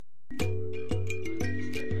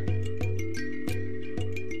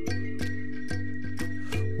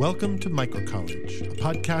Welcome to Microcollege, a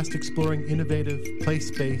podcast exploring innovative,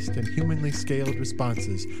 place-based, and humanly scaled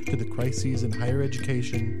responses to the crises in higher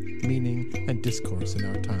education, meaning, and discourse in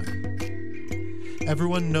our time.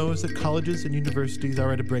 Everyone knows that colleges and universities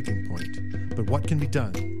are at a breaking point, but what can be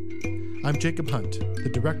done? I'm Jacob Hunt, the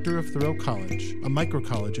director of Thoreau College, a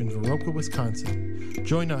microcollege in Viroqua, Wisconsin.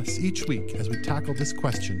 Join us each week as we tackle this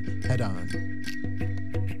question head-on.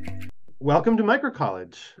 Welcome to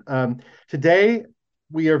Microcollege. Today,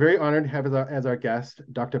 we are very honored to have as our guest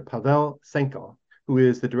Dr. Pavel Cenkl, who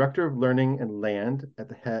is the Director of Learning and Land at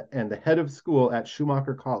the head of school at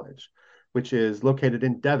Schumacher College, which is located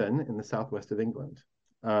in Devon in the southwest of England.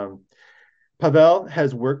 Pavel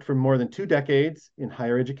has worked for more than 2 decades in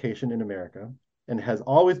higher education in America and has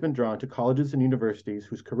always been drawn to colleges and universities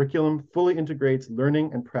whose curriculum fully integrates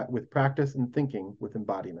learning and with practice and thinking with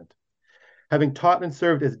embodiment. Having taught and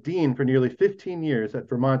served as dean for nearly 15 years at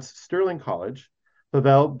Vermont's Sterling College,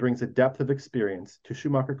 Pavel brings a depth of experience to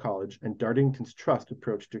Schumacher College and Dartington's trust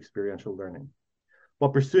approach to experiential learning.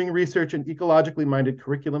 While pursuing research in ecologically minded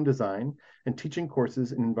curriculum design and teaching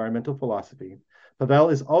courses in environmental philosophy, Pavel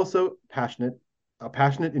is also a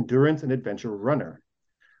passionate endurance and adventure runner.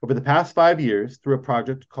 Over the past 5 years, through a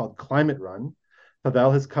project called Climate Run,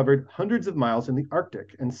 Pavel has covered hundreds of miles in the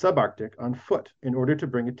Arctic and subarctic on foot in order to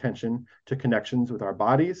bring attention to connections with our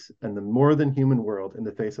bodies and the more than human world in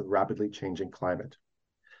the face of rapidly changing climate.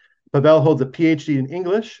 Pavel holds a PhD in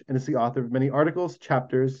English and is the author of many articles,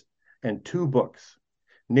 chapters, and 2 books: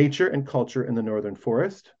 Nature and Culture in the Northern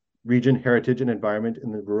Forest, Region, Heritage, and Environment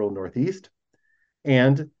in the Rural Northeast,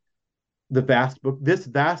 and this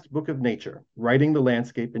vast book of nature, Writing the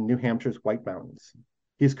Landscape in New Hampshire's White Mountains.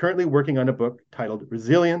 He's currently working on a book titled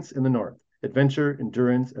Resilience in the North, Adventure,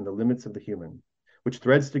 Endurance, and the Limits of the Human, which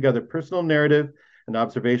threads together personal narrative and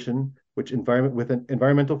observation with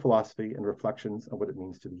environmental philosophy and reflections on what it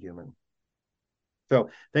means to be human.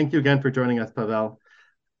 So thank you again for joining us, Pavel.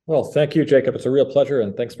 Well, thank you, Jacob. It's a real pleasure,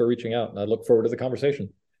 and thanks for reaching out. And I look forward to the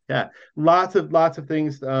conversation. Yeah, lots of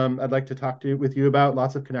things I'd like to talk with you about.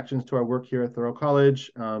 Lots of connections to our work here at Thoreau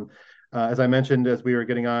College. As I mentioned, as we were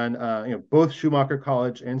getting on, both Schumacher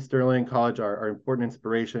College and Sterling College are important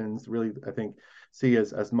inspirations. Really, I think, see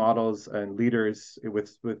as models and leaders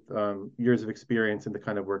with years of experience in the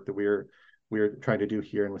kind of work that we're trying to do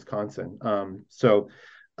here in Wisconsin.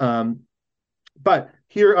 But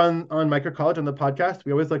here on Microcollege, on the podcast,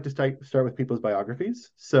 we always like to start with people's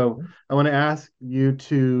biographies. So I want to ask you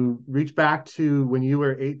to reach back to when you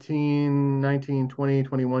were 18, 19, 20,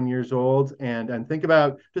 21 years old and think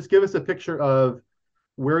about, just give us a picture of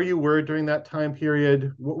where you were during that time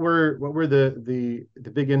period. What were the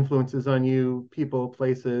big influences on you, people,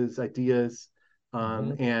 places, ideas,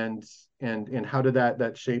 and how did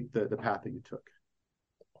that shape the path that you took?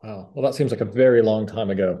 Wow. Well, that seems like a very long time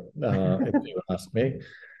ago, if you ask me.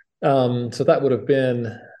 So that would have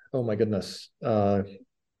been, oh my goodness. I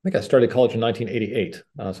think I started college in 1988.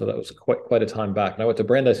 So that was quite a time back. And I went to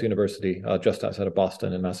Brandeis University, just outside of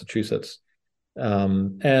Boston in Massachusetts.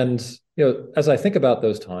 And, as I think about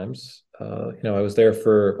those times, I was there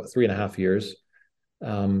for 3.5 years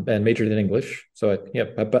and majored in English. So I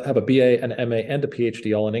have a BA, an MA, and a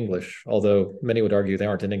PhD all in English, although many would argue they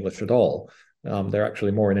aren't in English at all. They're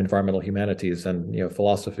actually more in environmental humanities and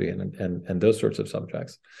philosophy and those sorts of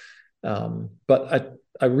subjects. But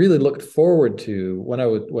I really looked forward to when I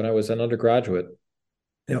was an undergraduate,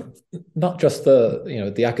 not just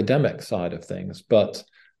the academic side of things, but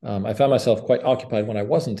I found myself quite occupied when I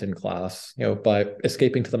wasn't in class, by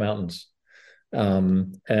escaping to the mountains,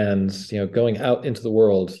 and going out into the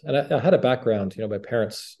world. And I had a background. My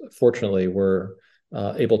parents fortunately were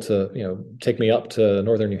able to take me up to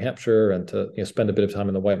northern New Hampshire and to spend a bit of time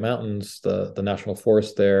in the White Mountains, the national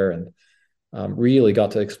forest there, and really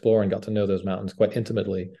got to explore and got to know those mountains quite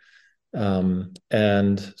intimately.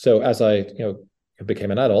 And so as I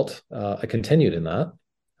became an adult, I continued in that,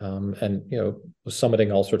 and was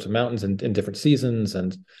summiting all sorts of mountains in different seasons,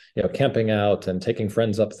 and camping out and taking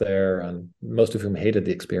friends up there, and most of whom hated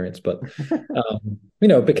the experience, but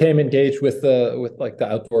became engaged with the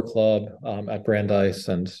outdoor club at Brandeis,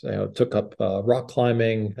 and took up rock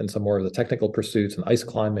climbing and some more of the technical pursuits and ice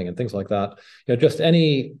climbing and things like that. Just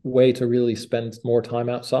any way to really spend more time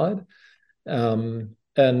outside. And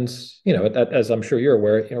as I'm sure you're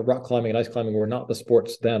aware, rock climbing and ice climbing were not the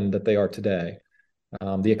sports then that they are today.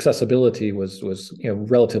 The accessibility was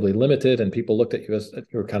relatively limited, and people looked at you as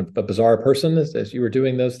you were kind of a bizarre person as you were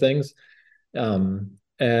doing those things.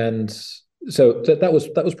 And so that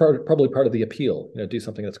was probably part of the appeal. Do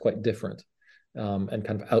something that's quite different. and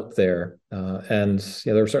kind of out there. And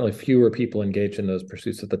there were certainly fewer people engaged in those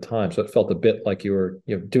pursuits at the time. So it felt a bit like you were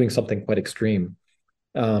doing something quite extreme.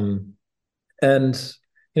 And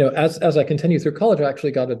as I continued through college, I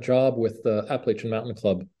actually got a job with the Appalachian Mountain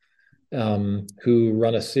Club, who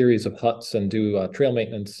run a series of huts and do trail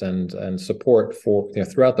maintenance and support for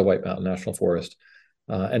throughout the White Mountain National Forest.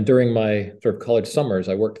 And during my sort of college summers,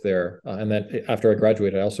 I worked there, and then after I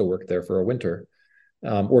graduated, I also worked there for a winter,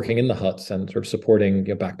 working in the huts and sort of supporting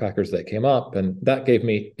backpackers that came up, and that gave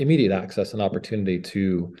me immediate access and opportunity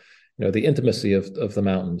to the intimacy of the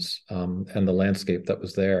mountains, and the landscape that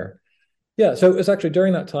was there. Yeah, so it was actually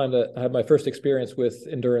during that time that I had my first experience with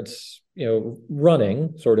endurance,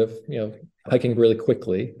 running, sort of, hiking really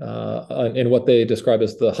quickly, in what they describe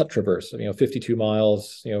as the hut traverse, 52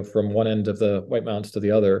 miles, from one end of the White Mountains to the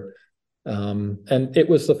other. And it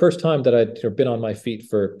was the first time that I'd been on my feet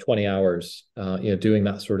for 20 hours, doing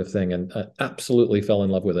that sort of thing, and I absolutely fell in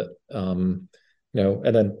love with it. And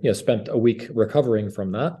then, spent a week recovering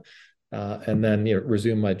from that. And then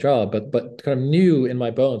resume my job, but kind of knew in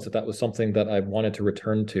my bones that was something that I wanted to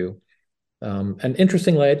return to. And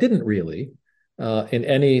interestingly, I didn't really, in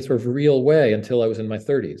any sort of real way until I was in my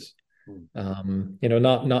 30s.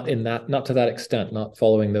 Not to that extent, not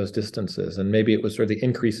following those distances. And maybe it was sort of the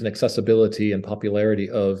increase in accessibility and popularity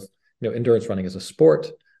of endurance running as a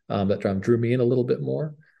sport that drew me in a little bit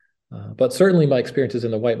more. But certainly, my experiences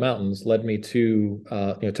in the White Mountains led me to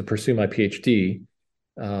pursue my PhD.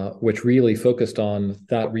 Which really focused on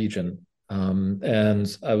that region.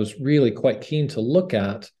 And I was really quite keen to look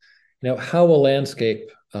at, how a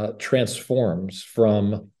landscape transforms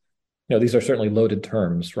from, these are certainly loaded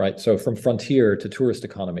terms, right? So from frontier to tourist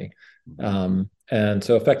economy. And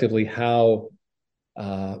so effectively how,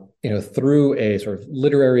 through a sort of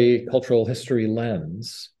literary cultural history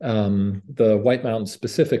lens, the White Mountains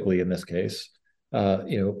specifically in this case,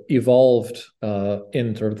 evolved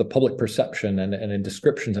in sort of the public perception and in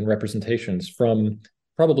descriptions and representations from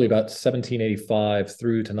probably about 1785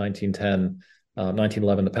 through to 1910,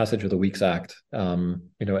 1911, the passage of the Weeks Act, and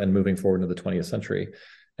moving forward into the 20th century.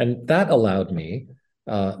 And that allowed me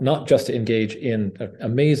not just to engage in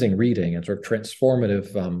amazing reading and sort of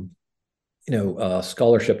transformative,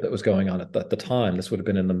 scholarship that was going on at the time. This would have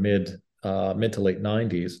been in the mid to late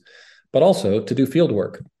 90s, but also to do field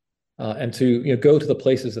work. And to go to the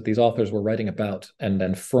places that these authors were writing about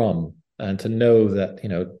and from, and to know that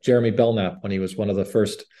Jeremy Belknap, when he was one of the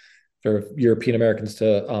first sort of European Americans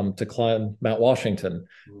to climb Mount Washington,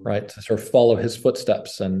 right, to sort of follow his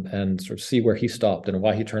footsteps and sort of see where he stopped and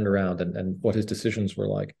why he turned around and what his decisions were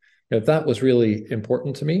like. That was really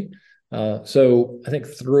important to me. So I think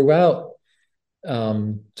throughout.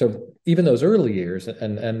 So even those early years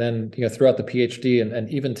and then throughout the PhD and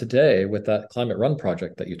even today with that Climate Run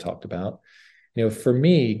project that you talked about, for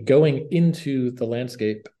me, going into the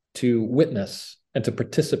landscape to witness and to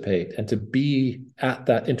participate and to be at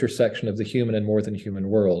that intersection of the human and more than human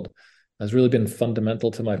world has really been fundamental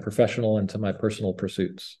to my professional and to my personal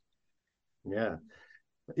pursuits.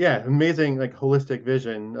 Yeah, amazing, like holistic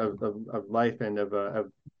vision of life and of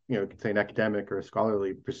say an academic or a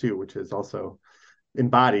scholarly pursuit, which is also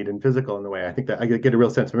embodied and physical in the way. I think that I get a real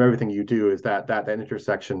sense from everything you do is that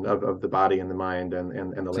intersection of the body and the mind and the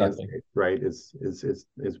exactly. Landscape, right, is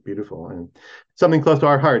beautiful and something close to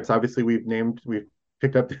our hearts. Obviously, we've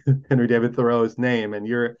picked up Henry David Thoreau's name, and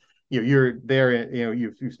you're there.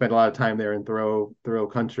 You've spent a lot of time there in Thoreau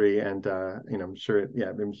country, and I'm sure. Yeah,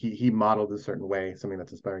 I mean, he modeled a certain way, something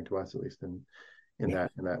that's inspiring to us, at least in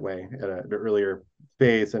that way at an earlier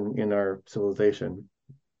phase in our civilization.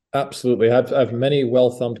 Absolutely. I have many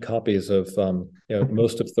well-thumbed copies of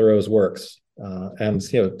most of Thoreau's works, and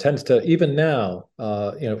tends to even now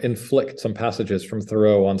inflict some passages from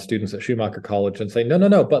Thoreau on students at Schumacher College and say,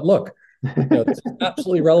 no, but look, this is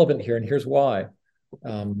absolutely relevant here, and here's why.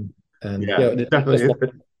 And definitely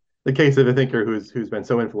the case of a thinker who's been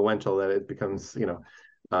so influential that it becomes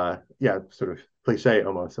sort of cliche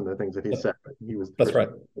almost, some of the things that he said. But he was that's right.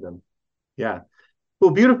 Yeah.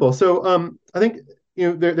 Well, beautiful. So I think.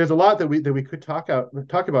 There's a lot that we could talk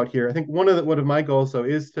about here. I think one of my goals, though,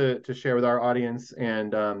 is to share with our audience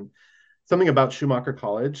and something about Schumacher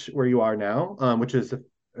College, where you are now, which is a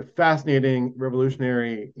fascinating,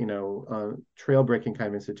 revolutionary, trail-breaking kind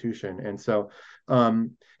of institution. And so,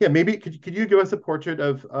 maybe could you give us a portrait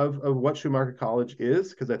of what Schumacher College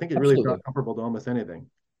is? Because I think it really is not comparable to almost anything.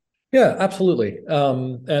 Yeah, absolutely.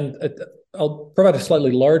 I'll provide a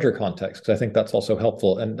slightly larger context because I think that's also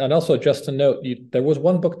helpful. And also just to note, there was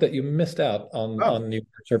one book that you missed out on your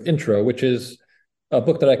sort of intro, which is a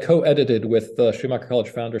book that I co-edited with the Schumacher College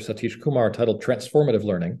founder Satish Kumar titled Transformative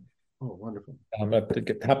Learning. Oh, wonderful. I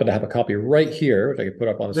happen to have a copy right here, which I could put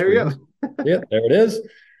up on the There you screen. go. Yeah, there it is.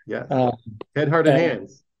 Yes. Um, Head, heart, and and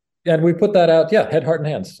hands. and we put that out, yeah, Head, Heart, and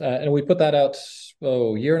Hands, and we put that out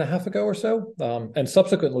a year and a half ago or so. And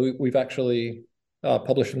subsequently, we've actually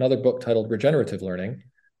published another book titled Regenerative Learning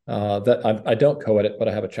that I don't co-edit, but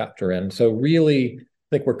I have a chapter in. So really, I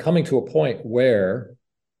think we're coming to a point where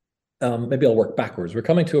maybe I'll work backwards. We're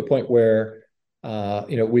coming to a point where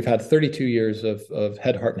we've had 32 years of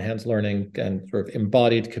head, heart, and hands learning and sort of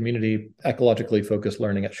embodied community, ecologically focused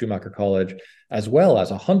learning at Schumacher College, as well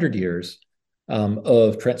as 100 years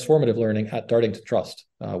of transformative learning at Dartington Trust,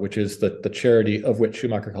 which is the charity of which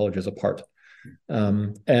Schumacher College is a part.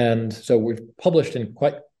 And so we've published in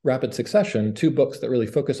quite rapid succession 2 books that really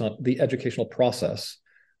focus on the educational process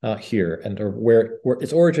here and where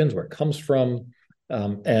its origins, where it comes from,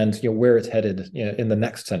 and where it's headed in the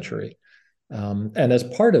next century. And as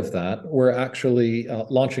part of that, we're actually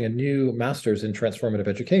launching a new master's in transformative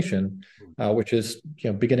education, which is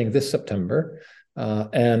beginning this September.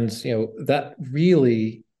 And that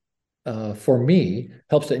really, for me,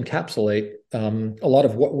 helps to encapsulate a lot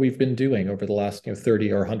of what we've been doing over the last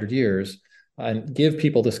 30 or 100 years, and give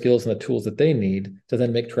people the skills and the tools that they need to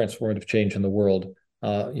then make transformative change in the world,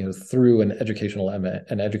 through an educational MA,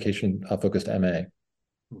 an education focused MA.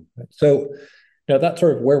 So, that's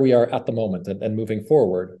sort of where we are at the moment and moving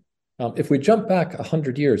forward. If we jump back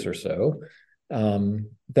 100 years or so,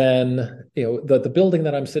 then the building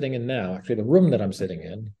that I'm sitting in now, actually the room that I'm sitting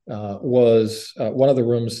in, was one of the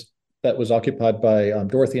rooms that was occupied by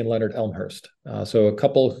Dorothy and Leonard Elmhurst. So a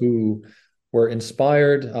couple who were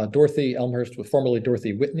inspired. Dorothy Elmhurst was formerly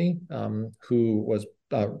Dorothy Whitney, who was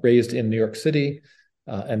raised in New York City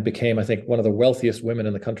and became, I think, one of the wealthiest women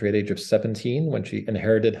in the country at age of 17 when she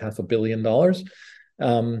inherited $500 million.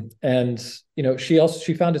 And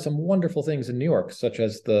she founded some wonderful things in New York, such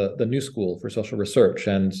as the New School for Social Research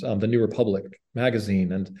and the New Republic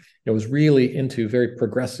magazine, and was really into very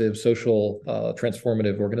progressive social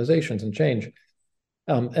transformative organizations and change.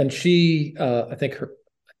 And she, I think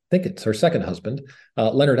it's her second husband,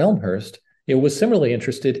 Leonard Elmhurst, was similarly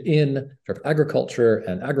interested in sort of agriculture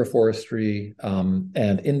and agroforestry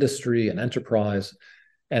and industry and enterprise.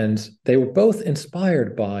 And they were both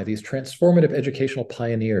inspired by these transformative educational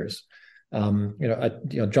pioneers.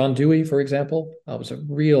 John Dewey, for example, was a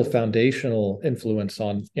real foundational influence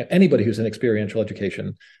on anybody who's in experiential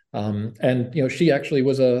education. And she actually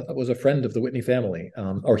was a friend of the Whitney family,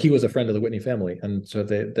 or he was a friend of the Whitney family, and so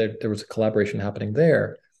there was a collaboration happening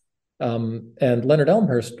there. And Leonard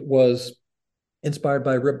Elmhurst was inspired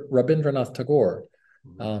by Rabindranath Tagore,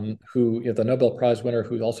 who the Nobel Prize winner,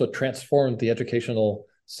 who also transformed the educational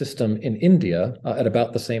system in India at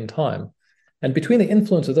about the same time. And between the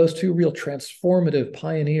influence of those 2 real transformative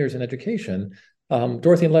pioneers in education,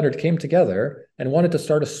 Dorothy and Leonard came together and wanted to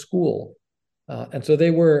start a school. And so they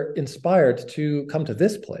were inspired to come to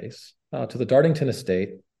this place, to the Dartington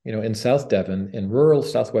estate, in South Devon, in rural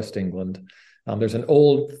southwest England. There's an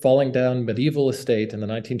old falling down medieval estate in the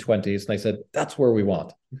 1920s, and they said, that's where we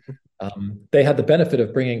want. They had the benefit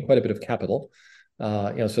of bringing quite a bit of capital,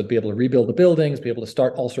 so to be able to rebuild the buildings, be able to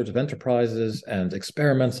start all sorts of enterprises and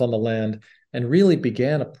experiments on the land, and really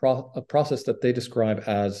began a process that they describe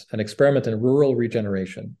as an experiment in rural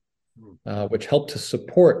regeneration, which helped to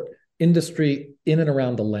support industry in and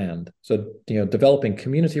around the land. So, developing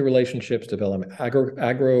community relationships, developing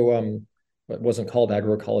it wasn't called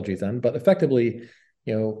agroecology then, but effectively,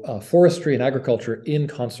 forestry and agriculture in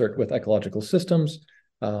concert with ecological systems,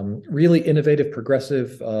 really innovative,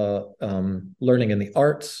 progressive learning in the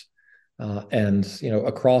arts, and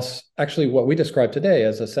across actually what we describe today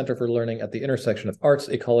as a center for learning at the intersection of arts,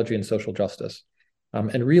 ecology, and social justice.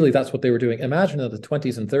 And really, that's what they were doing. Imagine in the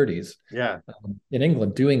 20s and 30s, in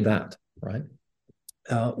England, doing that, right?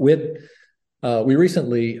 We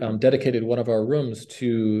recently dedicated one of our rooms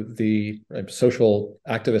to the social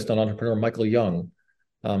activist and entrepreneur Michael Young,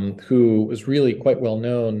 who was really quite well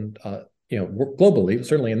known, globally,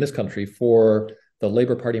 certainly in this country, for the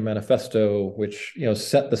Labour Party manifesto, which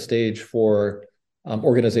set the stage for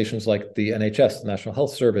organizations like the NHS, the National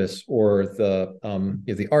Health Service, or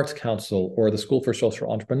the Arts Council, or the School for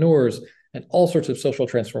Social Entrepreneurs, and all sorts of social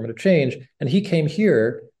transformative change. And he came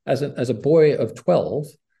here as a boy of 12.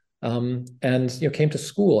 And came to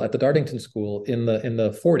school at the Dartington School in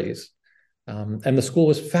the 40s, and the school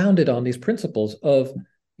was founded on these principles of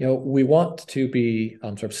we want to be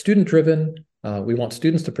sort of student driven. We want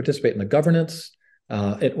students to participate in the governance.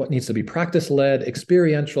 What needs to be practice led,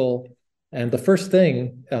 experiential. And the first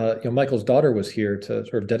thing, Michael's daughter was here to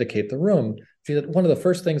sort of dedicate the room. She said one of the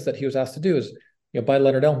first things that he was asked to do is, by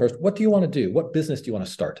Leonard Elmhurst, what do you want to do? What business do you want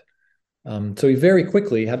to start? So he very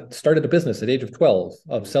quickly had started a business at age of 12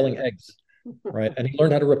 of selling eggs, right? And he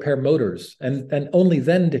learned how to repair motors. And only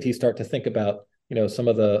then did he start to think about, some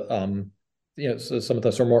of the, some of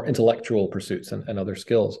the sort of more intellectual pursuits and other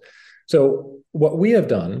skills. So what we have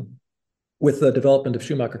done with the development of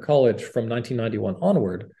Schumacher College from 1991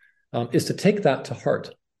 onward is to take that to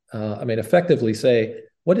heart. Effectively say,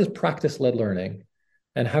 what is practice-led learning?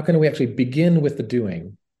 And how can we actually begin with the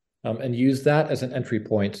doing and use that as an entry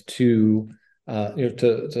point to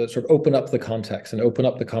sort of open up the context and open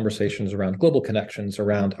up the conversations around global connections,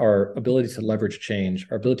 around our ability to leverage change,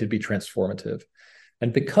 our ability to be transformative.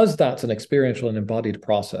 And because that's an experiential and embodied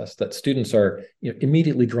process that students are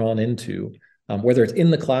immediately drawn into, whether it's in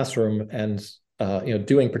the classroom and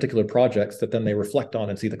doing particular projects that then they reflect on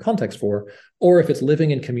and see the context for, or if it's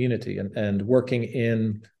living in community and working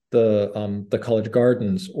in the college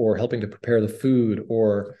gardens, or helping to prepare the food,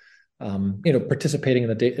 or participating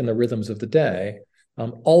in the rhythms of the day,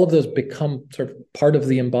 all of those become sort of part of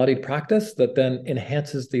the embodied practice that then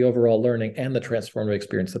enhances the overall learning and the transformative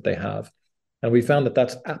experience that they have. And we found that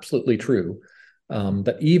that's absolutely true.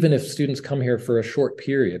 That even if students come here for a short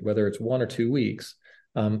period, whether it's 1 or 2 weeks,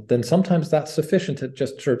 then sometimes that's sufficient to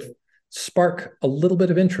just sort of spark a little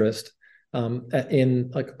bit of interest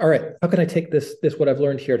in, like, all right, how can I take this what I've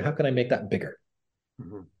learned here, and how can I make that bigger?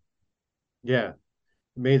 Mm-hmm. Yeah,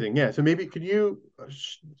 amazing. Yeah, so maybe could you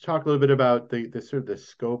talk a little bit about the sort of the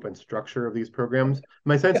scope and structure of these programs?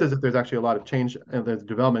 My sense is that there's actually a lot of change and there's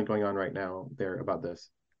development going on right now there about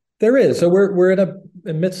this. There is. So we're in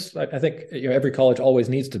a midst. I think every college always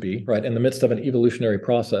needs to be right in the midst of an evolutionary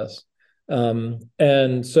process.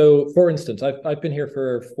 And so, for instance, I've been here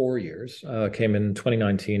for 4 years. Came in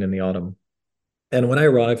 2019 in the autumn. And when I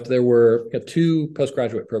arrived, there were 2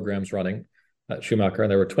 postgraduate programs running at Schumacher,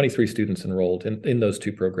 and there were 23 students enrolled in those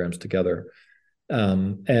 2 programs together.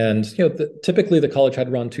 Typically the college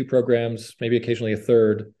had run 2 programs, maybe occasionally a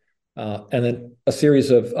third, and then a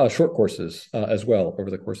series of short courses as well over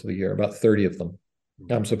the course of the year, about 30 of them.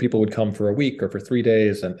 So people would come for a week or for 3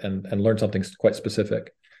 days and learn something quite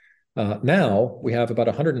specific. Now we have about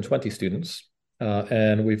 120 students,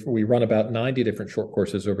 and we run about 90 different short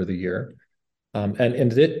courses over the year. And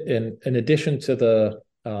in addition to the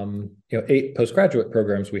 8 postgraduate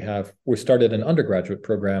programs we started an undergraduate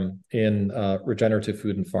program in regenerative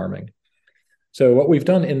food and farming. So what we've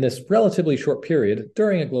done in this relatively short period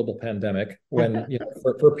during a global pandemic, when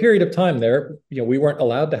for a period of time there, we weren't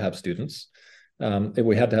allowed to have students,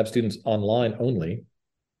 we had to have students online only.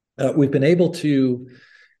 We've been able to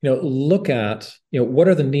look at what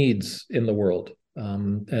are the needs in the world,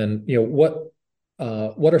 and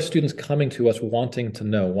what are students coming to us wanting to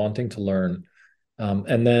know, wanting to learn,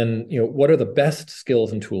 and then what are the best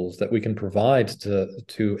skills and tools that we can provide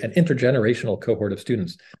to an intergenerational cohort of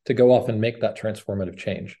students to go off and make that transformative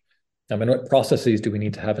change, and what processes do we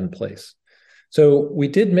need to have in place. So we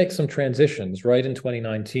did make some transitions right in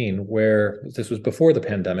 2019, where this was before the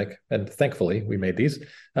pandemic, and thankfully we made these.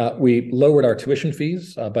 We lowered our tuition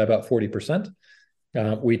fees by about 40%.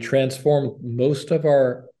 We transformed most of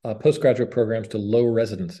our postgraduate programs to low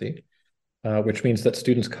residency, which means that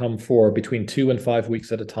students come for between 2 and 5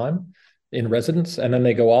 weeks at a time in residence, and then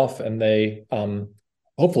they go off and they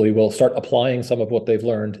hopefully will start applying some of what they've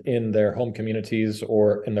learned in their home communities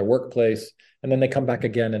or in their workplace, and then they come back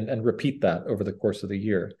again and repeat that over the course of the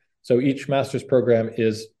year. So each master's program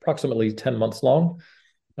is approximately 10 months long.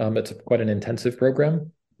 It's quite an intensive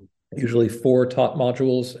program, usually 4 taught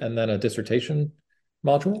modules and then a dissertation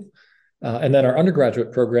module. And then our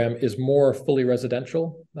undergraduate program is more fully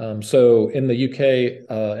residential. So in the UK,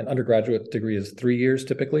 an undergraduate degree is 3 years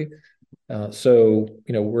typically. So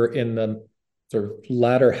we're in the sort of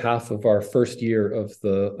latter half of our first year of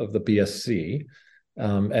the BSc,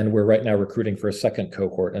 and we're right now recruiting for a second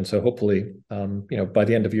cohort. And so hopefully, by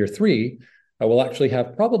the end of year 3, we'll actually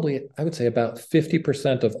have probably, I would say, about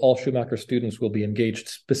 50% of all Schumacher students will be engaged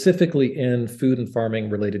specifically in food and farming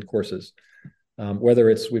related courses.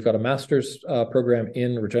 Whether we've got a master's program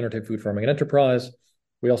in regenerative food farming and enterprise.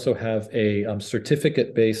 We also have a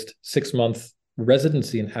certificate-based 6-month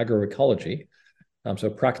residency in agroecology, so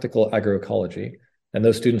practical agroecology. And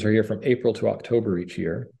those students are here from April to October each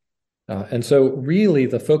year. And so really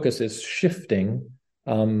the focus is shifting,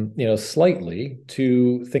 slightly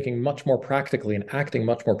to thinking much more practically and acting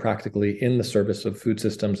much more practically in the service of food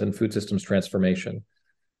systems and food systems transformation.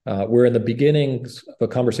 We're in the beginnings of a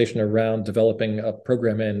conversation around developing a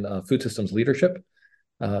program in food systems leadership,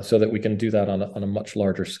 so that we can do that on a much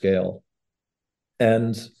larger scale.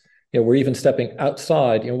 And we're even stepping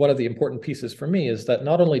outside. One of the important pieces for me is that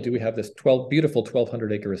not only do we have this beautiful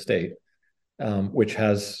 1,200-acre estate, which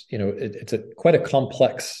has, it's quite a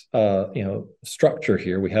complex, structure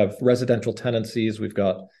here. We have residential tenancies, we've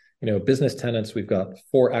got, business tenants, we've got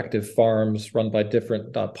 4 active farms run by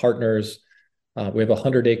different partners. We have a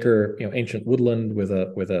 100-acre, ancient woodland with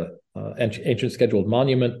a ancient scheduled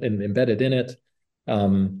monument embedded in it.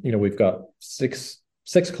 We've got 6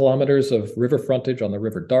 kilometers of river frontage on the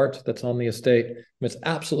River Dart that's on the estate. It's an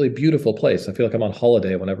absolutely beautiful place. I feel like I'm on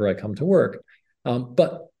holiday whenever I come to work.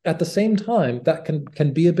 But at the same time, that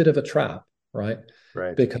can be a bit of a trap, right?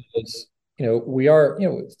 Right. Because, we are,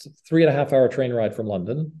 it's a 3.5-hour train ride from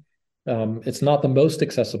London. It's not the most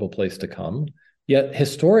accessible place to come. Yet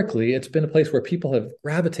historically, it's been a place where people have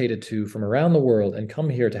gravitated to from around the world and come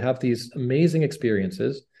here to have these amazing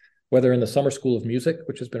experiences, whether in the Summer School of Music,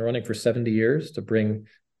 which has been running for 70 years to bring,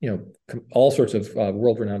 all sorts of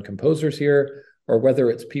world-renowned composers here, or whether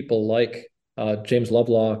it's people like James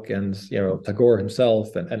Lovelock and, Tagore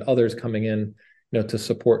himself and others coming in, to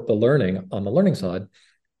support the learning on the learning side.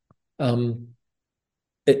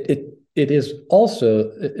 It's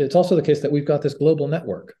also the case that we've got this global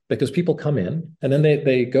network, because people come in and then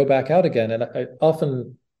they go back out again. And I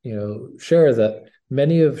often, share that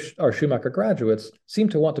many of our Schumacher graduates seem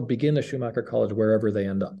to want to begin a Schumacher college wherever they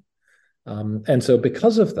end up. And so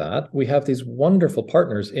because of that, we have these wonderful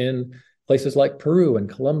partners in places like Peru and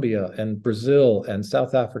Colombia and Brazil and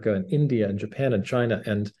South Africa and India and Japan and China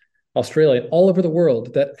and Australia, and all over the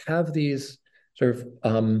world, that have these sort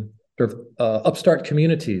of upstart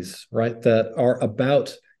communities, right, that are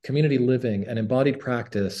about community living and embodied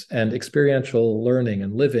practice and experiential learning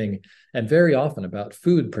and living, and very often about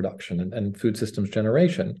food production and food systems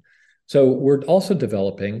generation. So we're also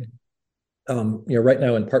developing, right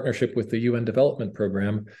now in partnership with the UN Development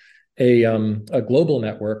Program, a global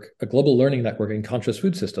network, a global learning network in conscious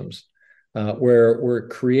food systems, where we're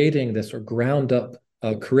creating this ground up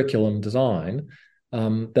curriculum design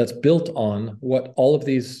that's built on what all of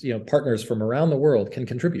these partners from around the world can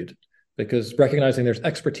contribute, because recognizing there's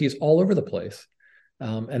expertise all over the place,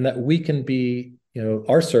 and that we can be,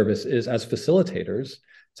 our service is as facilitators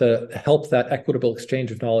to help that equitable exchange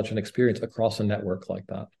of knowledge and experience across a network like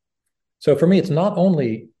that. So for me, it's not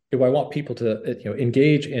only do I want people to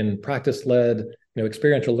engage in practice-led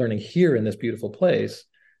experiential learning here in this beautiful place,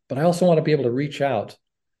 but I also want to be able to reach out,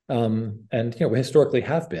 and we historically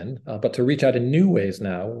have been, but to reach out in new ways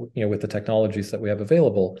now, with the technologies that we have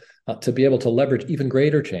available, to be able to leverage even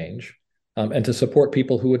greater change, and to support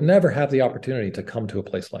people who would never have the opportunity to come to a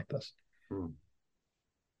place like this.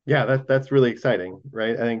 Yeah, that's really exciting,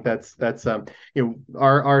 right? I think that's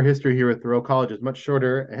our history here at Thoreau College is much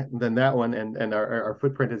shorter than that one, and our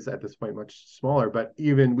footprint is at this point much smaller. But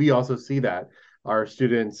even we also see that our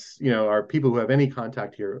students, our people who have any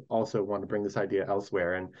contact here also want to bring this idea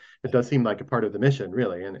elsewhere, and it does seem like a part of the mission,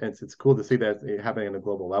 really. And it's cool to see that happening on a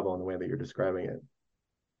global level in the way that you're describing it.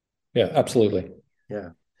 Yeah, absolutely. Yeah.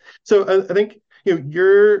 So I think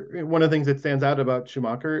you're one of the things that stands out about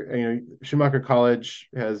Schumacher. Schumacher College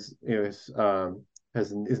is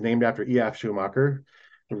named after E.F. Schumacher,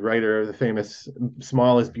 the writer of the famous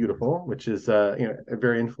 "Small is Beautiful," which is a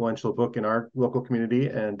very influential book in our local community,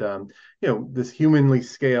 and this humanly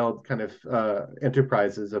scaled kind of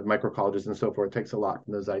enterprises of micro colleges and so forth takes a lot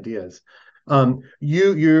from those ideas.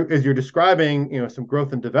 You as you're describing, some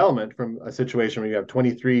growth and development from a situation where you have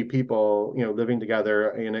 23 people, living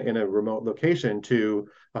together in a remote location to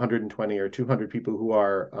 120 or 200 people who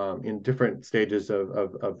are in different stages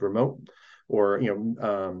of remote or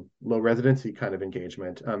low residency kind of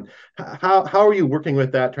engagement. How are you working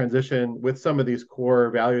with that transition with some of these core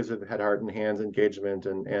values of head, heart, and hands engagement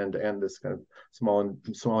and this kind of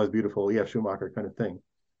small is beautiful E.F. Schumacher kind of thing?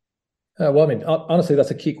 Well, I mean, honestly,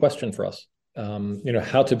 that's a key question for us.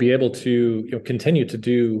 How to be able to continue to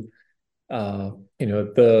do,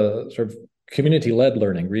 the sort of community-led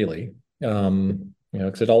learning, really.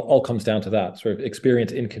 Because it all comes down to that sort of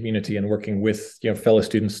experience in community and working with fellow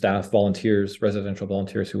students, staff, volunteers, residential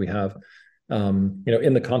volunteers who we have,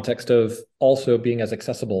 in the context of also being as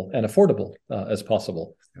accessible and affordable as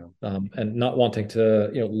possible, and not wanting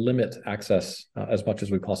to limit access as much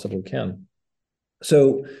as we possibly can.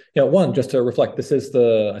 So, one, just to reflect, this is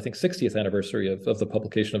the, I think, 60th anniversary of the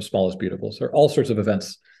publication of Small is Beautiful. So there are all sorts of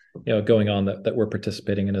events, going on that we're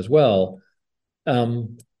participating in as well.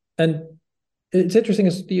 And it's interesting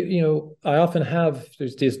is, I often have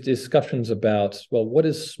there's these discussions about, well, what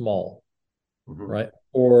is small, right?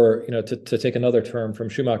 Or, to take another term from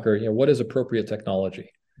Schumacher, what is appropriate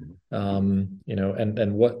technology? And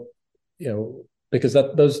what, because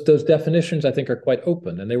those definitions, I think, are quite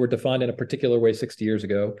open, and they were defined in a particular way 60 years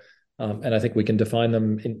ago. And I think we can define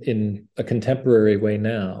them in a contemporary way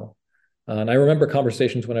now. And I remember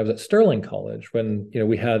conversations when I was at Sterling College when,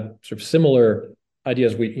 we had sort of similar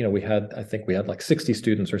ideas. I think we had like 60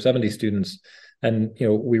 students or 70 students. And,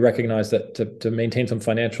 we recognized that to maintain some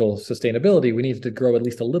financial sustainability, we needed to grow at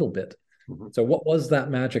least a little bit. Mm-hmm. So what was that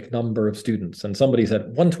magic number of students? And somebody said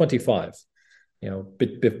 125.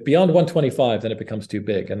 Beyond 125, then it becomes too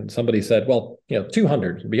big. And somebody said, well,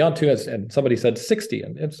 200, beyond 200, and somebody said 60.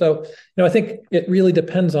 And so, I think it really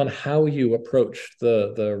depends on how you approach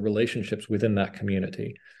the relationships within that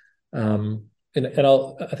community. I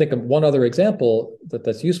think one other example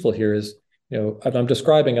that's useful here is, I'm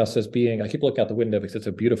describing us as being, I keep looking out the window because it's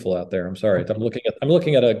so beautiful out there. I'm sorry. I'm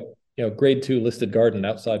looking at a grade 2 listed garden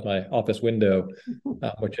outside my office window,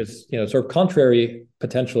 which is sort of contrary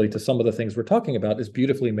potentially to some of the things we're talking about. Is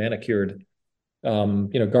beautifully manicured,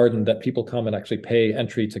 garden that people come and actually pay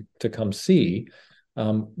entry to come see,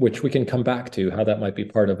 which we can come back to how that might be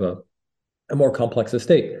part of a more complex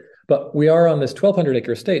estate. But we are on this 1,200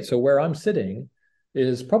 acre estate, so where I'm sitting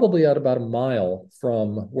is probably at about a mile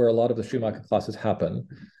from where a lot of the Schumacher classes happen.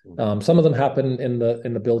 Some of them happen in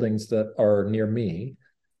the buildings that are near me,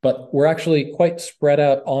 but we're actually quite spread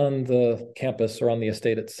out on the campus or on the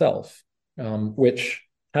estate itself, which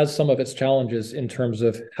has some of its challenges in terms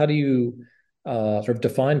of how do you sort of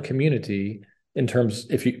define community in terms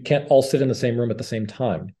if you can't all sit in the same room at the same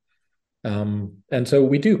time. And so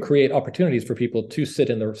we do create opportunities for people to sit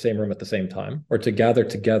in the same room at the same time or to gather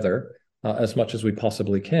together as much as we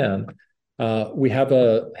possibly can. We have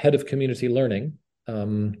a head of community learning,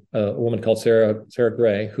 a woman called Sarah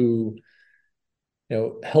Gray, who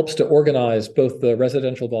helps to organize both the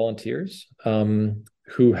residential volunteers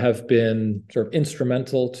who have been sort of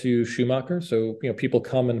instrumental to Schumacher. So people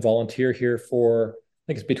come and volunteer here for, I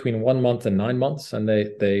think it's between 1 month and 9 months, and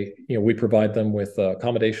we provide them with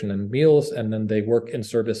accommodation and meals, and then they work in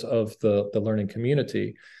service of the learning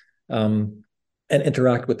community. And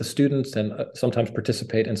interact with the students and sometimes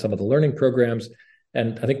participate in some of the learning programs.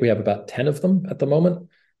 And I think we have about 10 of them at the moment.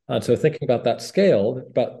 So thinking about that scale,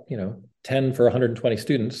 about 10 for 120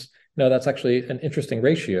 students, that's actually an interesting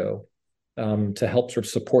ratio to help sort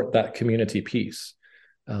of support that community piece.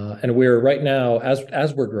 And we're right now,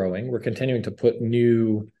 as we're growing, we're continuing to put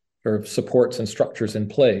new sort of supports and structures in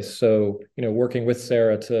place. So working with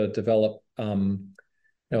Sarah to develop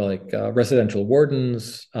residential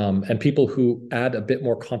wardens and people who add a bit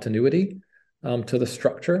more continuity to the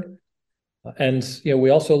structure. And we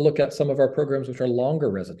also look at some of our programs which are longer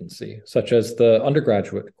residency, such as the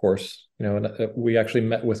undergraduate course. And we actually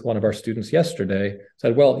met with one of our students yesterday,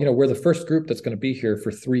 said, well, we're the first group that's going to be here for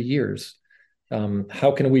 3 years.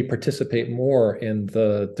 How can we participate more in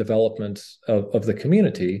the development of the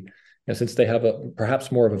community, since they have perhaps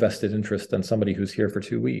more of a vested interest than somebody who's here for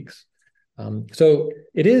 2 weeks? So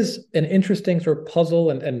it is an interesting sort of puzzle,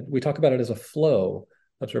 and we talk about it as a flow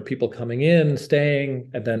of sort of people coming in, staying,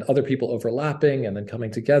 and then other people overlapping and then coming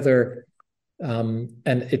together. And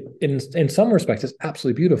it, in some respects, it's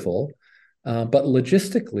absolutely beautiful, but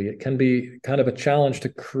logistically, it can be kind of a challenge to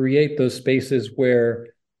create those spaces where,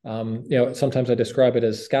 sometimes I describe it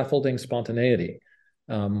as scaffolding spontaneity.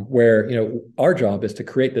 Where our job is to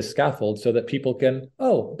create this scaffold so that people can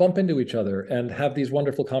bump into each other and have these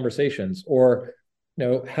wonderful conversations, or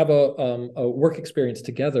have a work experience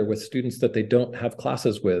together with students that they don't have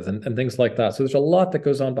classes with, and things like that. So there's a lot that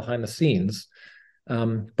goes on behind the scenes,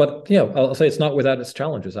 but I'll say it's not without its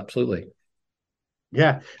challenges. Absolutely.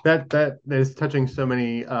 Yeah, that is touching so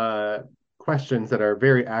many questions that are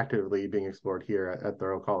very actively being explored here at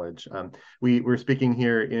Thoreau College. We're speaking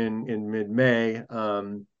here in mid-May,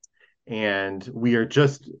 and we are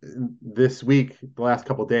just this week, the last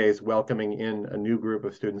couple of days, welcoming in a new group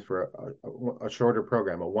of students for a shorter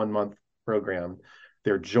program, a 1-month program.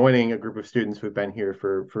 They're joining a group of students who've been here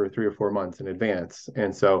for 3 or 4 months in advance.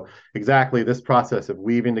 And so exactly this process of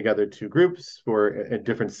weaving together 2 groups for a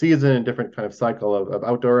different season, different kind of cycle of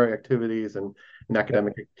outdoor activities and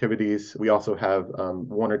academic activities. We also have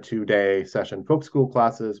 1 or 2 day session folk school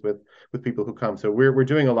classes with people who come. So we're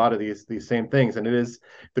doing a lot of these same things. And it is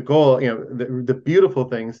the goal, the beautiful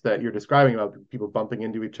things that you're describing about people bumping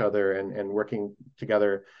into each other and working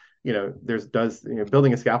together.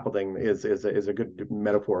 Building a scaffolding is a good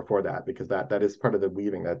metaphor for that, because that is part of the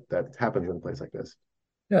weaving that happens in a place like this.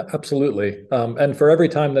 Yeah, absolutely. And for every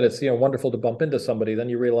time that it's wonderful to bump into somebody, then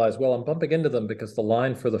you realize, well, I'm bumping into them because the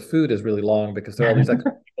line for the food is really long, because there are all these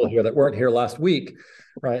extra people here that weren't here last week,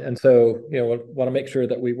 right? And so want to make sure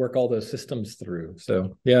that we work all those systems through.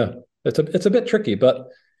 So yeah, it's a bit tricky, but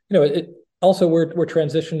it also we're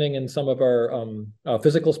transitioning in some of our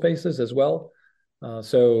physical spaces as well.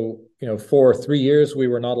 So, for 3 years, we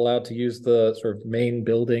were not allowed to use the sort of main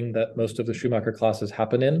building that most of the Schumacher classes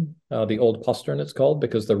happen in, the old postern it's called,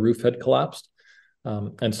 because the roof had collapsed.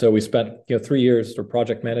 And so we spent 3 years sort of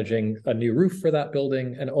project managing a new roof for that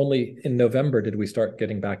building, and only in November did we start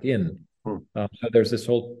getting back in. So there's this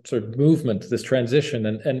whole sort of movement, this transition,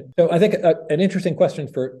 and so I think an interesting question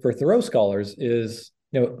for Thoreau scholars is,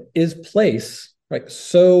 is place right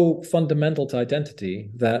so fundamental to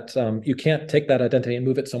identity that you can't take that identity and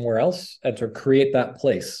move it somewhere else and to create that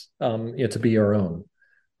place to be your own,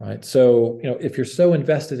 right? So if you're so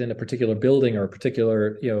invested in a particular building or a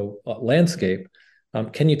particular landscape,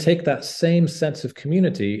 can you take that same sense of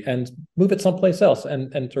community and move it someplace else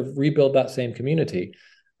and sort of rebuild that same community?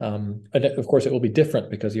 And of course, it will be different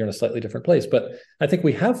because you're in a slightly different place. But I think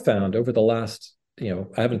we have found over the last, I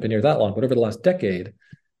haven't been here that long, but over the last decade,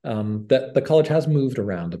 that the college has moved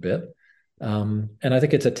around a bit. And I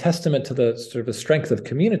think it's a testament to the sort of the strength of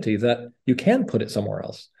community that you can put it somewhere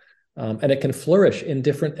else. And it can flourish in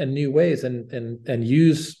different and new ways and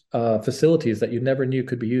use facilities that you never knew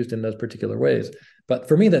could be used in those particular ways. But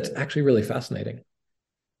for me, that's actually really fascinating.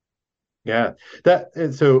 Yeah,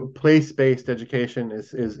 so place-based education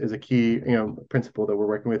is a key principle that we're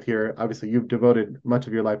working with here. Obviously, you've devoted much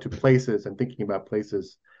of your life to places and thinking about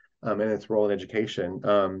places and its role in education.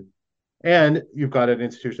 And you've got an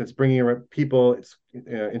institution that's bringing people,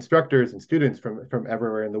 instructors and students from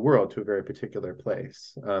everywhere in the world to a very particular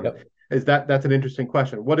place. Yep. That's an interesting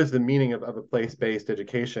question. What is the meaning of a place-based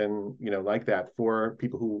education, like that for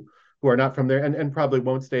people who are not from there and probably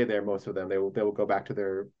won't stay there? Most of them, they will go back to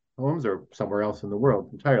their homes or somewhere else in the world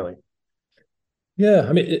entirely. Yeah,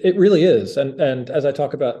 I mean, it really is. And as I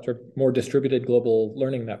talk about sort of more distributed global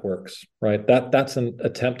learning networks, right, that's an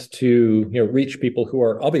attempt to reach people who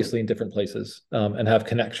are obviously in different places and have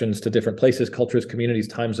connections to different places, cultures, communities,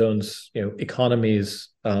 time zones, economies,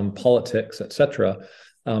 politics, et cetera,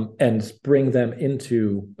 and bring them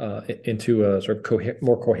into a sort of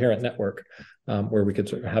more coherent network where we could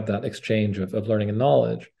sort of have that exchange of learning and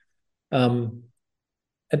knowledge. And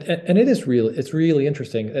it's really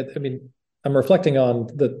interesting. I mean, I'm reflecting on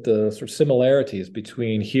the sort of similarities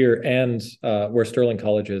between here and where Sterling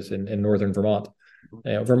College is in northern Vermont.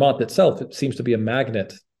 Vermont itself, it seems to be a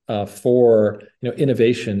magnet for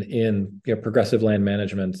innovation in progressive land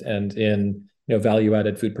management and in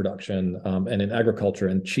value-added food production and in agriculture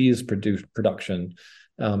and cheese production.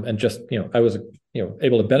 And just I was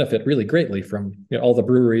able to benefit really greatly from all the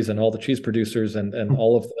breweries and all the cheese producers and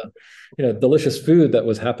all of the delicious food that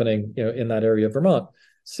was happening in that area of Vermont.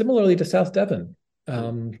 Similarly to South Devon,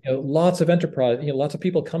 lots of enterprise, lots of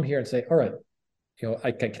people come here and say, all right,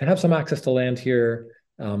 I can have some access to land here.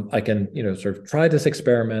 I can, sort of try this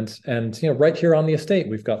experiment. And, right here on the estate,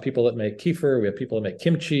 we've got people that make kefir, we have people that make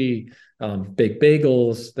kimchi, bake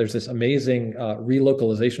bagels. There's this amazing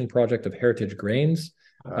relocalization project of heritage grains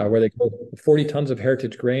where they grow 40 tons of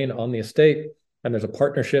heritage grain on the estate. And there's a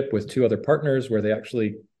partnership with 2 other partners where they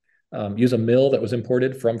actually use a mill that was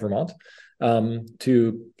imported from Vermont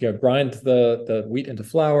to grind the wheat into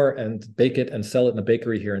flour and bake it and sell it in a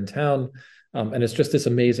bakery here in town. And it's just this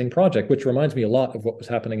amazing project, which reminds me a lot of what was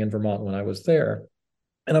happening in Vermont when I was there.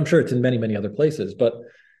 And I'm sure it's in many, many other places, but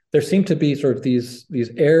there seem to be sort of these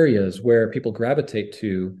areas where people gravitate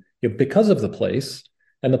to because of the place,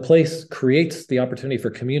 and the place creates the opportunity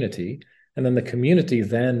for community. And then the community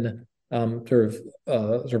then sort of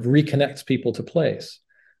reconnects people to place.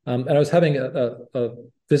 And I was having a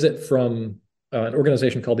visit from an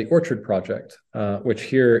organization called the Orchard Project, which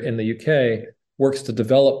here in the UK works to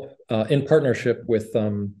develop in partnership with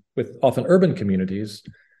often urban communities,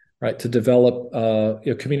 right, to develop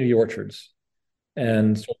community orchards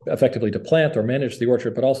and effectively to plant or manage the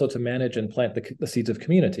orchard, but also to manage and plant the seeds of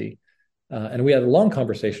community. And we had a long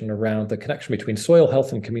conversation around the connection between soil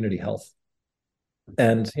health and community health.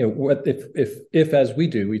 And what if as we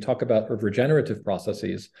do, we talk about regenerative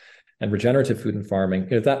processes and regenerative food and farming,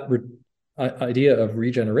 that idea of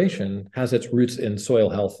regeneration has its roots in soil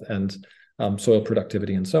health and soil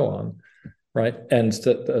productivity and so on, right? And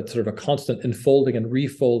sort of a constant enfolding and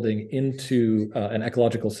refolding into an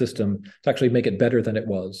ecological system to actually make it better than it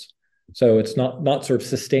was. So it's not sort of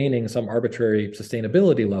sustaining some arbitrary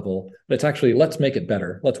sustainability level, but it's actually, let's make it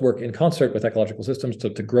better. Let's work in concert with ecological systems to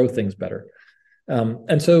grow things better.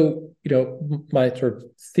 And so, my sort of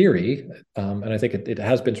theory, and I think it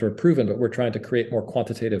has been sort of proven, but we're trying to create more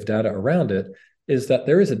quantitative data around it, is that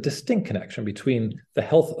there is a distinct connection between the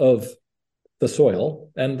health of the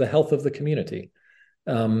soil and the health of the community.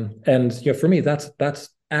 And for me, that's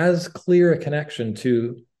as clear a connection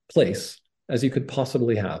to place as you could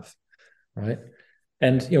possibly have, right?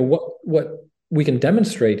 And what we can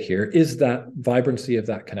demonstrate here is that vibrancy of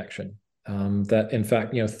that connection. That in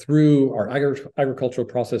fact, through our agricultural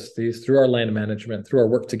processes, through our land management, through our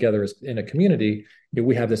work together in a community,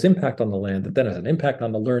 we have this impact on the land that then has an impact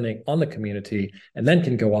on the learning, on the community, and then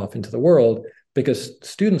can go off into the world, because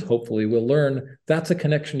students hopefully will learn that's a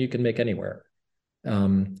connection you can make anywhere.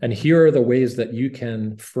 And here are the ways that you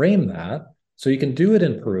can frame that. So you can do it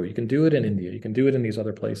in Peru, you can do it in India, you can do it in these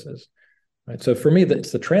other places. Right? So for me,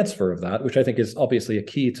 it's the transfer of that, which I think is obviously a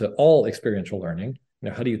key to all experiential learning.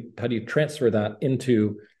 How do you transfer that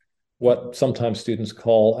into what sometimes students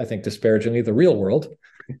call, I think disparagingly, the real world,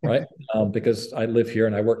 right? Because I live here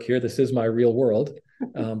and I work here. This is my real world.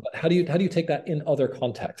 But how do you take that in other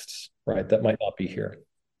contexts, right? That might not be here.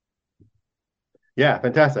 Yeah,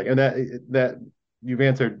 fantastic. And that you've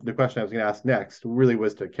answered the question I was going to ask next. Really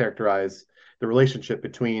was to characterize the relationship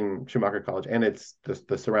between Schumacher College and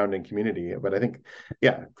the surrounding community. But I think,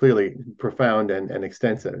 yeah, clearly profound and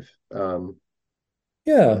extensive.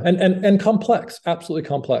 Yeah, and complex, absolutely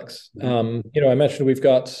complex. I mentioned we've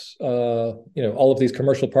got all of these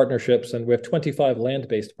commercial partnerships, and we have 25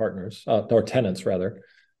 land-based partners, or tenants rather,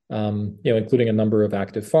 including a number of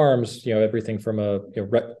active farms. Everything from a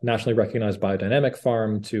nationally recognized biodynamic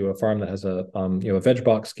farm to a farm that has a veg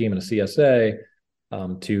box scheme and a CSA,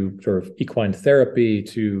 to sort of equine therapy,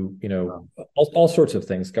 to all sorts of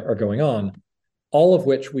things are going on. All of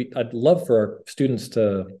which I'd love for our students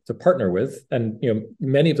to partner with, and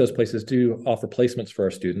many of those places do offer placements for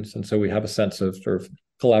our students, and so we have a sense of sort of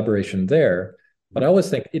collaboration there. But I always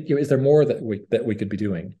think, is there more that we could be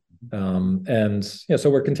doing? So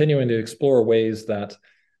we're continuing to explore ways that,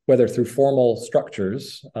 whether through formal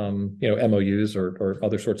structures, MOUs or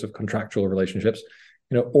other sorts of contractual relationships,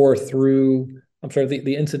 or through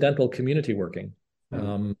the incidental community working,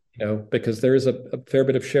 because there is a fair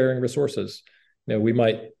bit of sharing resources. We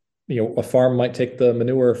might, a farm might take the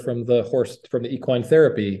manure from the horse, from the equine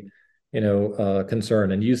therapy,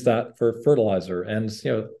 concern, and use that for fertilizer. And,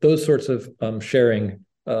 those sorts of sharing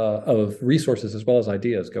of resources as well as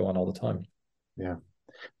ideas go on all the time. Yeah.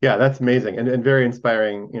 Yeah, that's amazing and very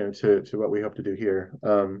inspiring, to what we hope to do here.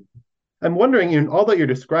 I'm wondering, all that you're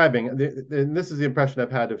describing, and this is the impression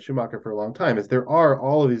I've had of Schumacher for a long time, is there are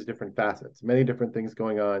all of these different facets, many different things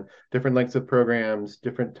going on, different lengths of programs,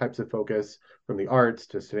 different types of focus, from the arts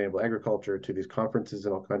to sustainable agriculture to these conferences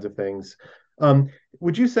and all kinds of things.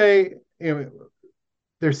 Would you say,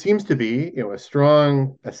 there seems to be, a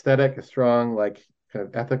strong aesthetic, a strong kind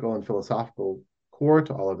of ethical and philosophical core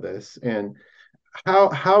to all of this, and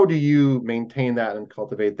how do you maintain that and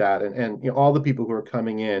cultivate that, and all the people who are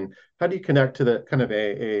coming in, how do you connect to the kind of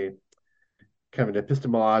a kind of an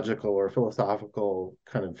epistemological or philosophical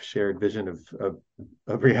kind of shared vision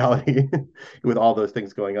of reality with all those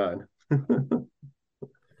things going on?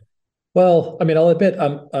 Well, I'll admit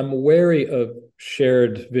I'm wary of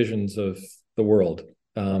shared visions of the world,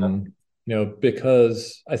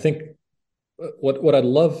 because I think what I'd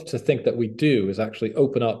love to think that we do is actually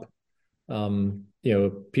open up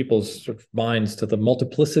people's sort of minds to the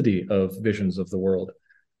multiplicity of visions of the world,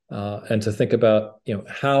 and to think about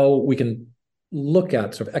how we can look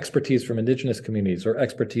at sort of expertise from indigenous communities, or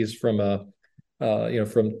expertise from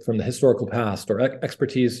from the historical past, or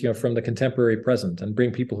expertise from the contemporary present, and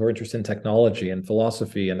bring people who are interested in technology and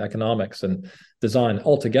philosophy and economics and design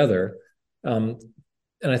all together. And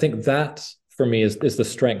I think that for me is the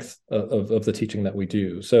strength of the teaching that we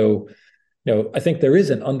do. So I think there is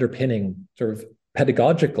an underpinning sort of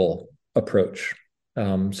pedagogical approach.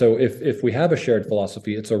 So if we have a shared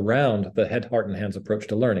philosophy, it's around the head, heart, and hands approach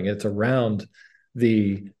to learning. It's around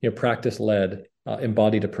the practice-led,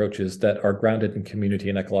 embodied approaches that are grounded in community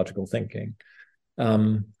and ecological thinking.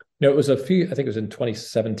 It was I think it was in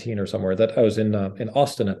 2017 or somewhere, that I was in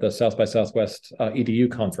Austin at the South by Southwest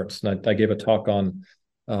EDU conference, and I gave a talk on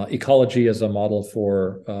ecology as a model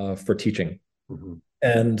for teaching. Mm-hmm.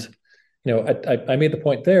 And I made the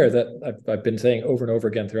point there that I've been saying over and over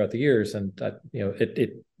again throughout the years, and that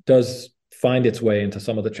it does find its way into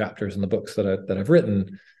some of the chapters in the books that I've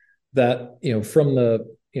written. That from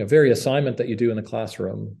the very assignment that you do in the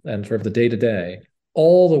classroom and sort of the day-to-day,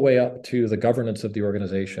 all the way up to the governance of the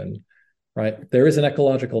organization, right? There is an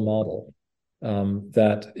ecological model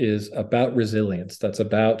that is about resilience, that's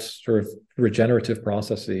about sort of regenerative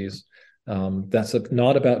processes. That's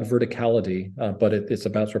not about verticality, but it's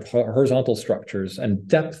about sort of horizontal structures and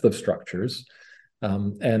depth of structures,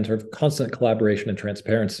 and sort of constant collaboration and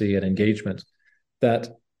transparency and engagement. That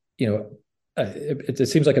it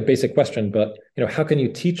seems like a basic question, but how can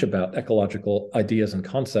you teach about ecological ideas and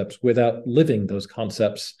concepts without living those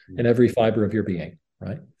concepts in every fiber of your being,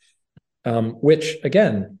 right? Which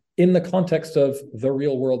again in the context of the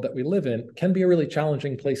real world that we live in, can be a really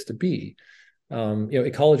challenging place to be.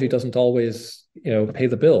 Ecology doesn't always, pay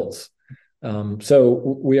the bills.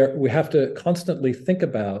 So we have to constantly think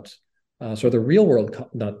about sort of the real world,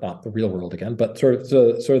 not the real world again, but sort of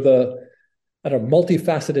the I don't know,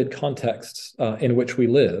 multifaceted contexts in which we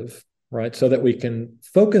live, right? So that we can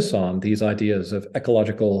focus on these ideas of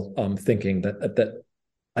ecological thinking that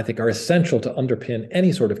I think are essential to underpin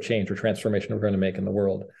any sort of change or transformation we're going to make in the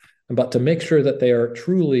world, but to make sure that they are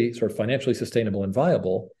truly sort of financially sustainable and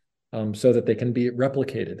viable, so that they can be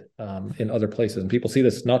replicated in other places. And people see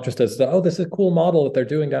this not just as, this is a cool model that they're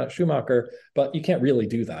doing down at Schumacher, but you can't really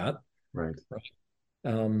do that. Right.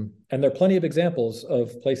 And there are plenty of examples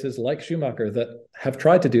of places like Schumacher that have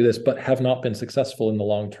tried to do this, but have not been successful in the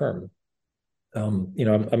long term.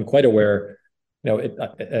 I'm quite aware,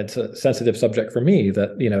 it's a sensitive subject for me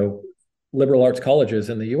that, liberal arts colleges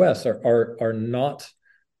in the US are not,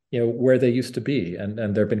 where they used to be. And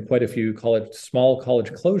there have been quite a few small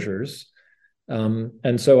college closures.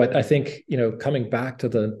 And so I think, coming back to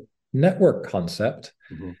the network concept,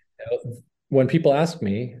 mm-hmm. When people ask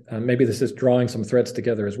me, maybe this is drawing some threads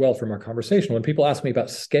together as well from our conversation, when people ask me about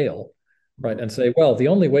scale, right, and say, well, the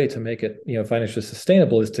only way to make it, financially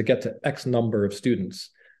sustainable is to get to X number of students.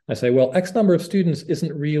 I say, well, X number of students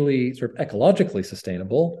isn't really sort of ecologically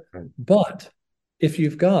sustainable, right. But if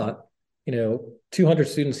you've got, 200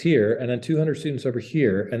 students here and then 200 students over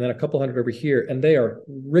here and then a couple hundred over here, and they are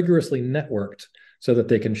rigorously networked so that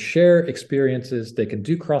they can share experiences, they can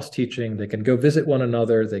do cross-teaching, they can go visit one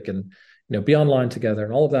another, they can, be online together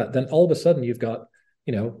and all of that, then all of a sudden you've got,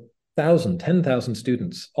 1,000, 10,000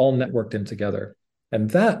 students all networked in together. And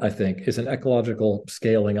that, I think, is an ecological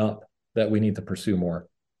scaling up that we need to pursue more.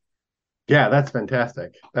 Yeah, that's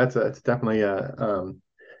fantastic. It's definitely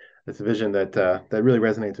it's a vision that really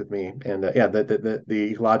resonates with me. And the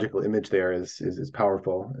ecological image there is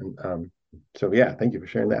powerful. And so yeah, thank you for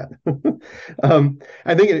sharing that.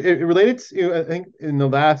 I think it related to, I think in the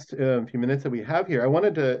last few minutes that we have here, I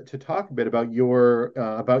wanted to talk a bit about your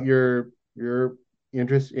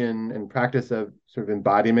interest in and practice of sort of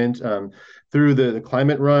embodiment through the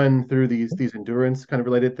climate run, through these endurance kind of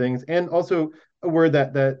related things, and also a word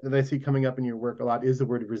that I see coming up in your work a lot is the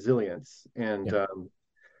word resilience. And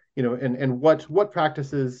and what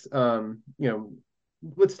practices,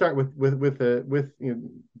 let's start with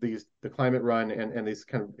the climate run and these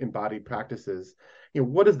kind of embodied practices.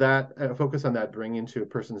 What does that focus on that bring into a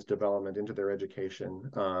person's development, into their education,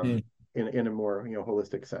 in a more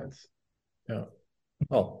holistic sense? Yeah.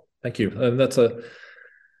 Oh, thank you. And there's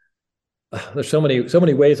so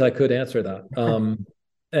many ways I could answer that.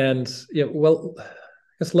 And well, I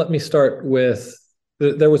guess let me start with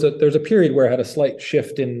there's a period where I had a slight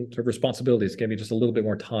shift in responsibilities, gave me just a little bit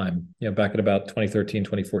more time, back at about 2013,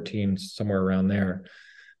 2014, somewhere around there.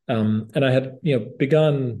 And I had,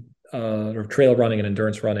 begun trail running and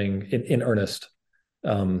endurance running in earnest,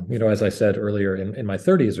 as I said earlier, in my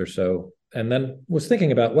 30s or so, and then was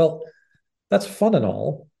thinking about, well, that's fun and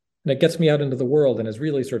all, and it gets me out into the world and is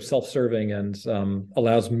really sort of self-serving and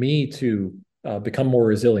allows me to become more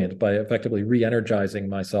resilient by effectively re-energizing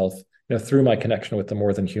myself, through my connection with the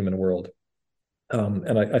more than human world.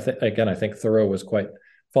 And I think Thoreau was quite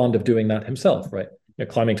fond of doing that himself, right?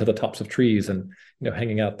 Climbing to the tops of trees and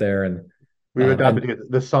hanging out there. And we've adopted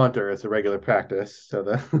the saunter as a regular practice.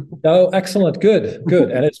 So oh, excellent, good.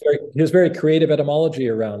 And there's very creative etymology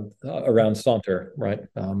around saunter, right?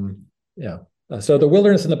 So the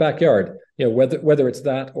wilderness in the backyard, whether it's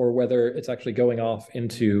that or whether it's actually going off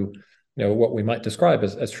into what we might describe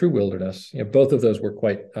as true wilderness, both of those were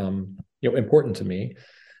quite important to me.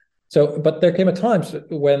 So, but there came a time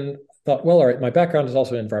when I thought, well, all right, my background is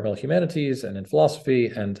also in environmental humanities and in philosophy,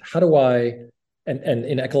 and how do I, and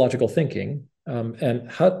in ecological thinking,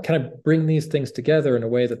 and how can I bring these things together in a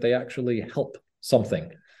way that they actually help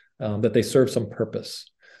something, that they serve some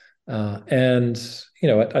purpose. And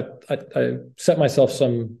I set myself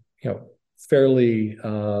some fairly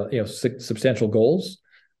substantial goals.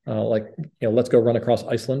 Let's go run across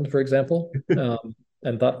Iceland, for example,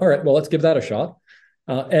 and thought, all right, well, let's give that a shot.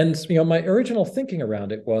 And my original thinking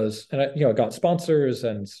around it was, and I got sponsors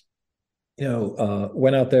and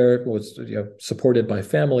went out there. It was supported by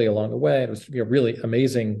family along the way. It was really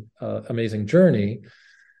amazing journey.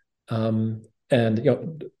 And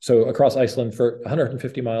so across Iceland for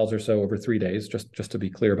 150 miles or so over 3 days, just to be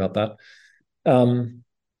clear about that. And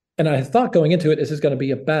I thought going into it, this is going to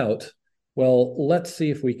be about, well, let's see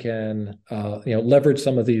if we can, leverage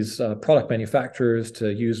some of these product manufacturers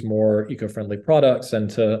to use more eco-friendly products and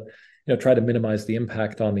to, try to minimize the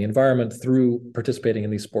impact on the environment through participating in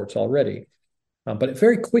these sports already. But it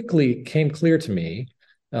very quickly came clear to me,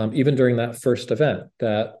 even during that first event,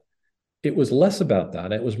 that it was less about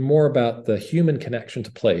that. It was more about the human connection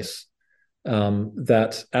to place.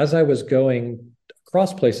 That as I was going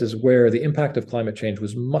across places where the impact of climate change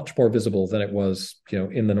was much more visible than it was,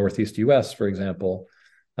 in the Northeast US, for example,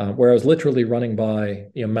 where I was literally running by,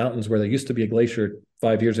 mountains where there used to be a glacier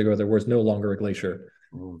 5 years ago, there was no longer a glacier.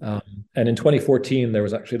 And in 2014, there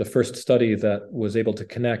was actually the first study that was able to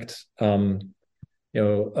connect,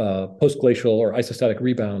 post-glacial or isostatic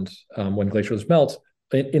rebound when glaciers melt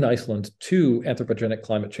in Iceland to anthropogenic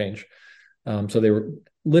climate change. So they were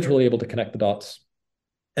literally able to connect the dots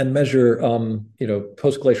and measure,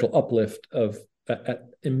 post-glacial uplift at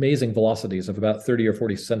amazing velocities of about 30 or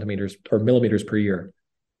 40 centimeters or millimeters per year.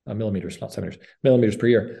 Millimeters, not centimeters, millimeters per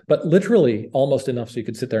year, but literally almost enough so you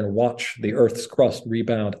could sit there and watch the Earth's crust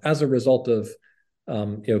rebound as a result of,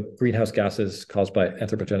 greenhouse gases caused by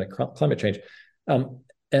anthropogenic climate change, or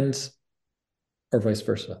vice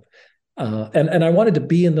versa. And I wanted to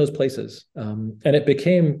be in those places. And it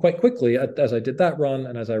became quite quickly, as I did that run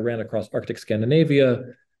and as I ran across Arctic Scandinavia,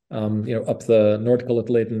 up the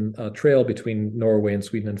Nordkalottledden trail between Norway and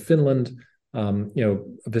Sweden and Finland,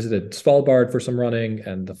 visited Svalbard for some running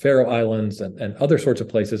and the Faroe Islands and other sorts of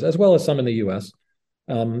places, as well as some in the US.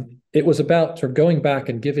 It was about sort of going back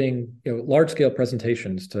and giving large-scale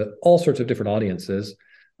presentations to all sorts of different audiences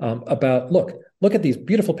about, look at these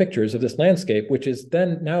beautiful pictures of this landscape, which is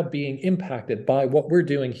then now being impacted by what we're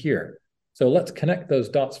doing here. So let's connect those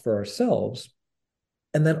dots for ourselves.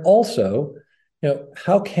 And then also,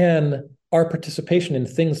 how can our participation in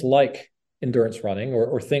things like endurance running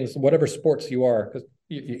or things, whatever sports you're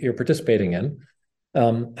participating in,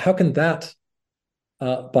 how can that,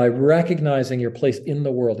 by recognizing your place in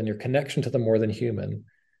the world and your connection to the more than human,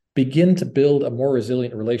 begin to build a more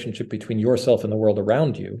resilient relationship between yourself and the world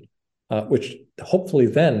around you, which hopefully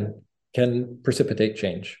then can precipitate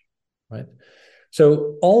change, right?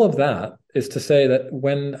 So all of that is to say that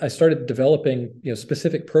when I started developing,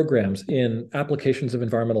 specific programs in applications of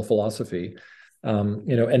environmental philosophy,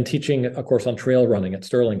 and teaching a course on trail running at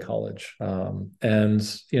Sterling College, and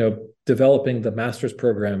developing the master's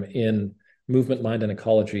program in movement, mind, and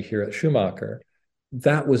ecology here at Schumacher,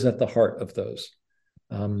 that was at the heart of those.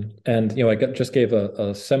 And I just gave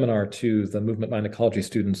a seminar to the movement, mind, ecology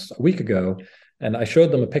students a week ago, and I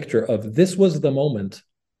showed them a picture of this was the moment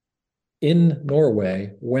in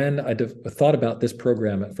Norway when I thought about this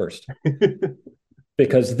program at first,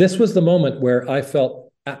 because this was the moment where I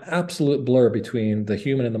felt absolute blur between the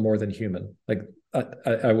human and the more than human. Like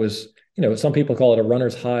I was, some people call it a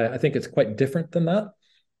runner's high. I think it's quite different than that,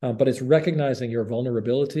 but it's recognizing your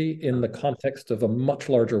vulnerability in the context of a much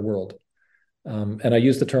larger world. And I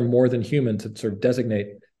use the term more than human to sort of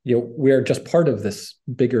designate, we're just part of this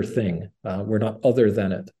bigger thing. We're not other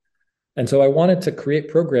than it. And so I wanted to create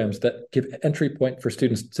programs that give entry point for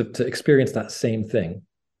students to experience that same thing.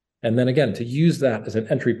 And then again, to use that as an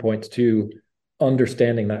entry point to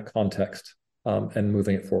understanding that context and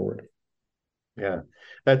moving it forward. Yeah,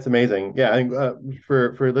 that's amazing. Yeah, I think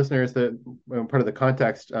for listeners that part of the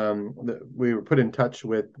context, that we were put in touch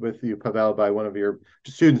with you, Pavel, by one of your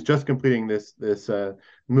students just completing this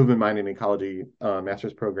movement, mind, and ecology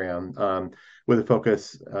master's program with a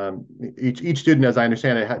focus. Each student, as I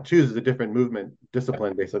understand it, chooses a different movement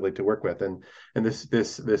discipline basically to work with, and this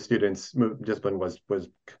student's discipline was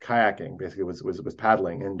kayaking, basically was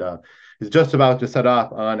paddling, and is just about to set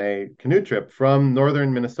off on a canoe trip from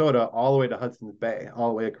northern Minnesota all the way to Hudson's Bay, all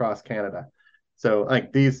the way across Canada. So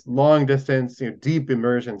like these long distance, deep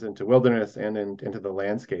immersions into wilderness and into the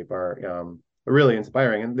landscape are really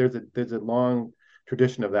inspiring. And there's a long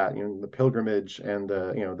tradition of that, the pilgrimage and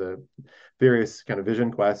the various kind of vision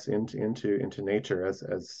quests into nature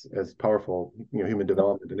as powerful, human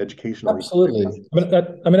development and educational. Absolutely.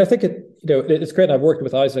 I think it's great. I've worked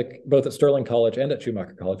with Isaac both at Sterling College and at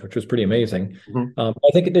Schumacher College, which was pretty amazing. Mm-hmm.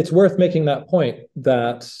 I think it's worth making that point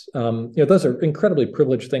that those are incredibly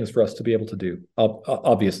privileged things for us to be able to do.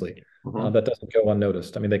 Obviously, mm-hmm. That doesn't go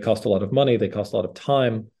unnoticed. I mean, they cost a lot of money, they cost a lot of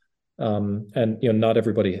time. And not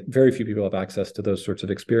everybody, very few people have access to those sorts of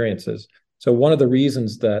experiences. So one of the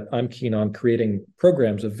reasons that I'm keen on creating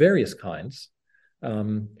programs of various kinds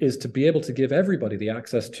is to be able to give everybody the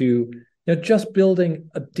access to just building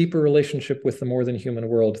a deeper relationship with the more than human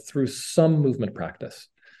world through some movement practice.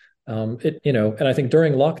 And I think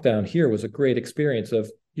during lockdown here was a great experience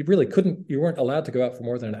of you weren't allowed to go out for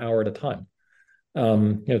more than an hour at a time,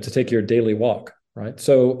 to take your daily walk. Right.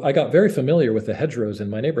 So I got very familiar with the hedgerows in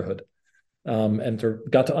my neighborhood and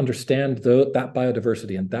got to understand that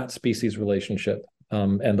biodiversity and that species relationship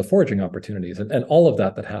and the foraging opportunities and all of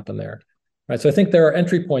that happened there. right? So I think there are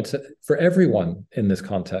entry points for everyone in this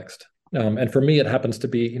context. And for me, it happens to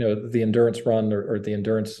be, the endurance run or the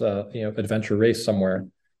endurance, adventure race somewhere.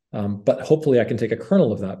 But hopefully I can take a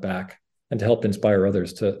kernel of that back and to help inspire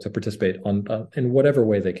others to participate in whatever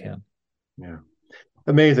way they can. Yeah.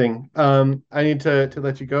 Amazing. I need to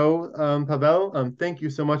let you go, Pavel. Thank you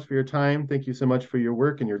so much for your time. Thank you so much for your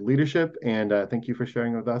work and your leadership. And thank you for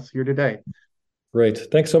sharing with us here today. Great.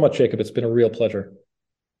 Thanks so much, Jacob. It's been a real pleasure.